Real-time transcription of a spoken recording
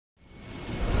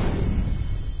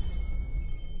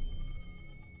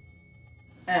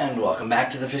And welcome back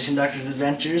to the Fishing Doctor's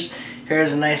Adventures.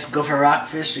 Here's a nice gopher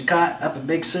rockfish we caught up at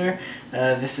Big Sur.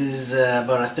 This is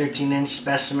about a 13-inch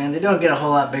specimen. They don't get a whole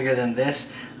lot bigger than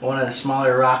this. One of the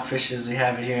smaller rockfishes we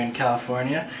have here in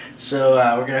California. So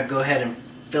we're going to go ahead and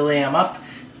fillet them up.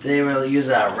 Today we'll use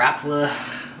a Rapala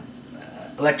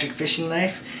electric fishing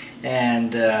knife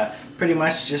and pretty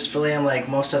much just fillet them like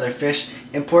most other fish.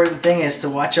 Important thing is to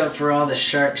watch out for all the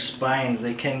sharp spines.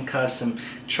 They can cause some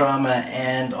trauma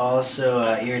and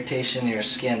also irritation in your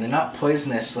skin. They're not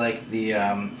poisonous like the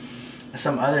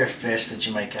some other fish that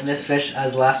you might catch. This fish,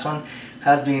 as the last one,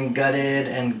 has been gutted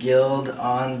and gilled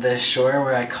on the shore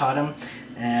where I caught him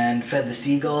and fed the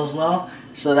seagulls well.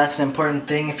 So that's an important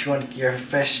thing if you want your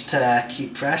fish to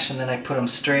keep fresh. And then I put them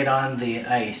straight on the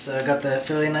ice. So I got the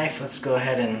fillet knife. Let's go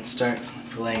ahead and start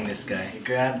filleting this guy. You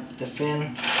grab the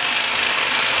fin,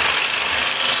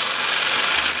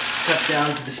 cut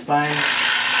down to the spine,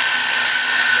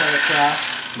 cut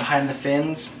across behind the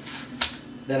fins.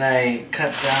 Then I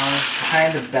cut down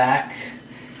behind the back,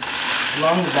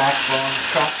 along the backbone,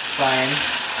 across the spine.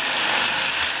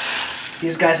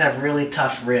 These guys have really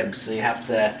tough ribs, so you have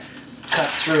to cut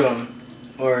through them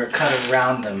or cut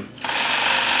around them.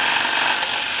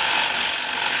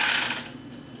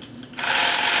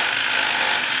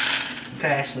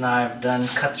 Okay, so now I've done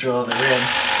cut through all the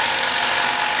ribs.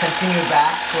 Continue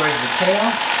back towards the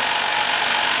tail.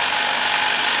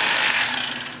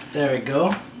 There we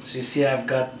go. So you see I've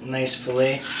got nice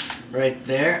fillet right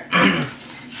there. And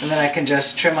then I can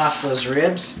just trim off those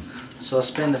ribs. So I'll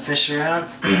spin the fish around.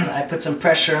 I put some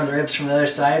pressure on the ribs from the other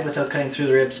side without cutting through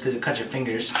the ribs because you'll cut your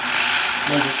fingers.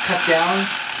 And then just cut down.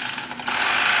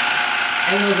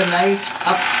 Angle the knife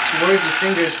up towards your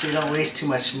fingers so you don't waste too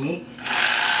much meat.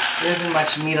 There isn't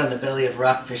much meat on the belly of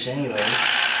rockfish anyways.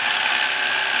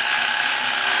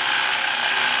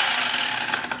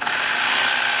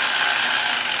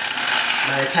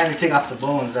 By the time you take off the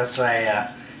bones, that's why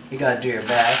you gotta do your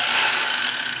best.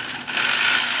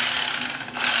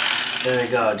 There we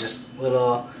go, just a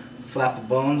little flap of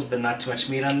bones, but not too much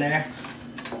meat on there.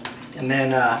 And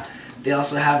then they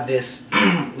also have this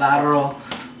lateral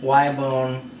Y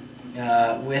bone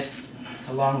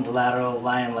along the lateral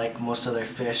line like most other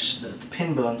fish, the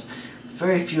pin bones.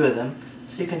 Very few of them,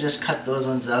 so you can just cut those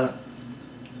ones out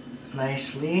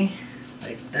nicely,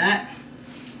 like that.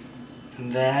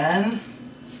 And then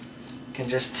you can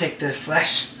just take the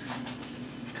flesh,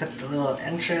 cut the little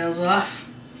entrails off,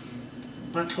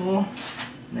 butthole,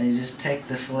 and then you just take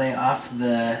the fillet off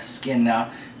the skin.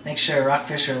 Now, make sure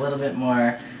rockfish are a little bit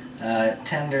more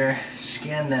tender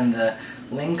skin than the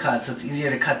lingcod, so it's easier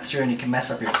to cut through and you can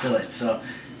mess up your fillet. So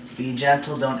be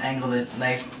gentle, don't angle the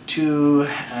knife too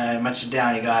much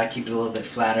down. You gotta keep it a little bit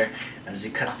flatter as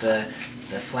you cut the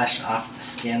flesh off the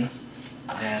skin,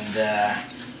 and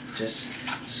just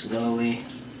slowly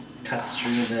cut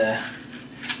through the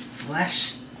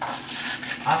flesh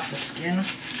off the skin,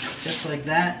 just like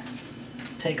that.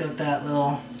 Take out that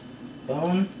little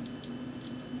bone,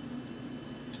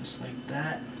 just like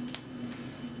that.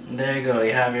 And there you go,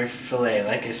 you have your fillet.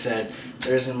 Like I said,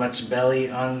 there isn't much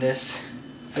belly on this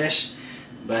fish,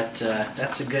 but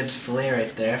that's a good fillet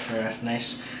right there for a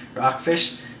nice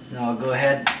rockfish. Now I'll go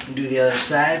ahead and do the other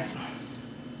side.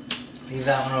 Leave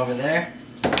that one over there,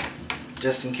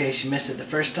 just in case you missed it the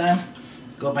first time.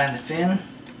 Go behind the fin.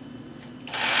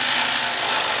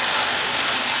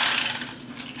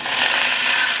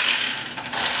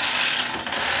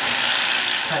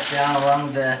 Cut down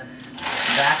along the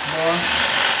backbone,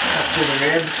 cut through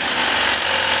the ribs.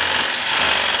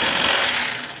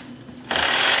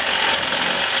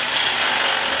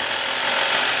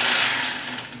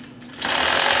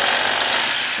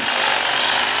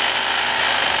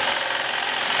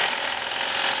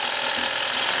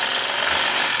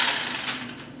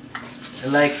 I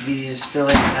like these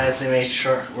fillet knives, they made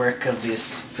short work of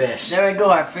this fish. There we go,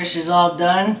 our fish is all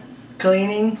done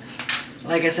cleaning.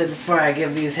 Like I said before, I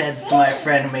give these heads to my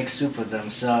friend who makes soup with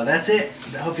them. So that's it.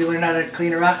 I hope you learned how to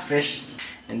clean a rockfish.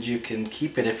 And you can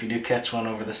keep it if you do catch one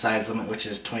over the size limit, which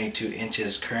is 22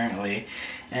 inches currently.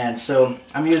 And so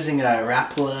I'm using a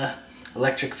Rapala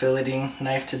electric filleting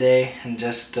knife today, and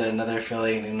just another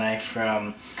filleting knife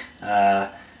from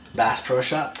Bass Pro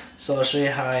Shop. So I'll show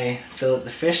you how I fillet the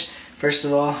fish. First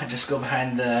of all, I just go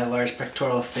behind the large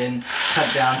pectoral fin,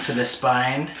 cut down to the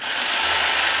spine,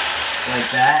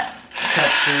 like that, cut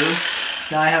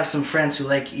through. Now I have some friends who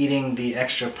like eating the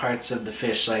extra parts of the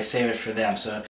fish, so I save it for them. So